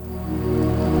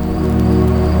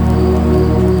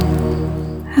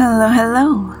Hello,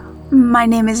 hello. My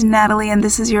name is Natalie, and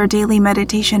this is your daily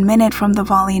meditation minute from the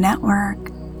Volley Network.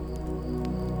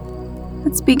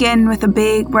 Let's begin with a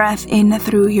big breath in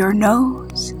through your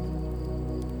nose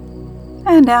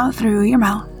and out through your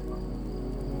mouth.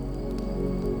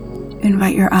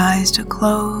 Invite your eyes to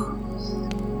close,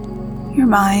 your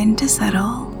mind to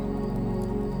settle,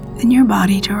 and your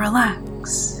body to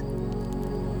relax.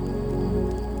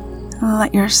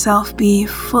 Let yourself be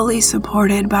fully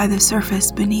supported by the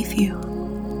surface beneath you.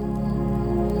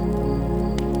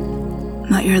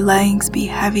 Let your legs be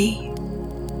heavy,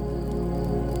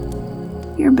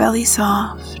 your belly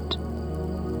soft,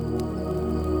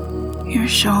 your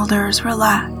shoulders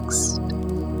relaxed.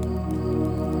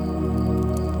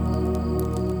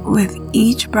 With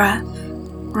each breath,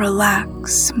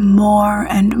 relax more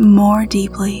and more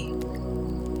deeply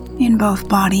in both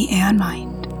body and mind.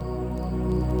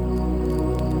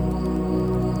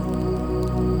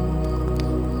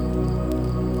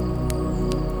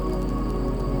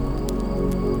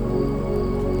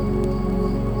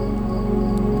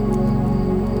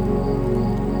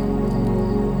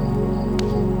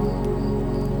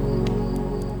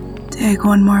 Take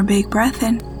one more big breath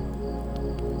in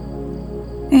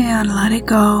and let it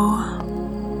go.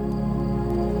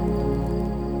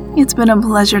 It's been a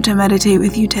pleasure to meditate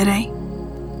with you today.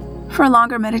 For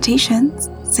longer meditations,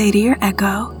 say to your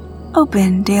echo,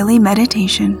 "Open daily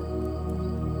meditation."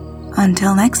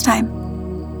 Until next time.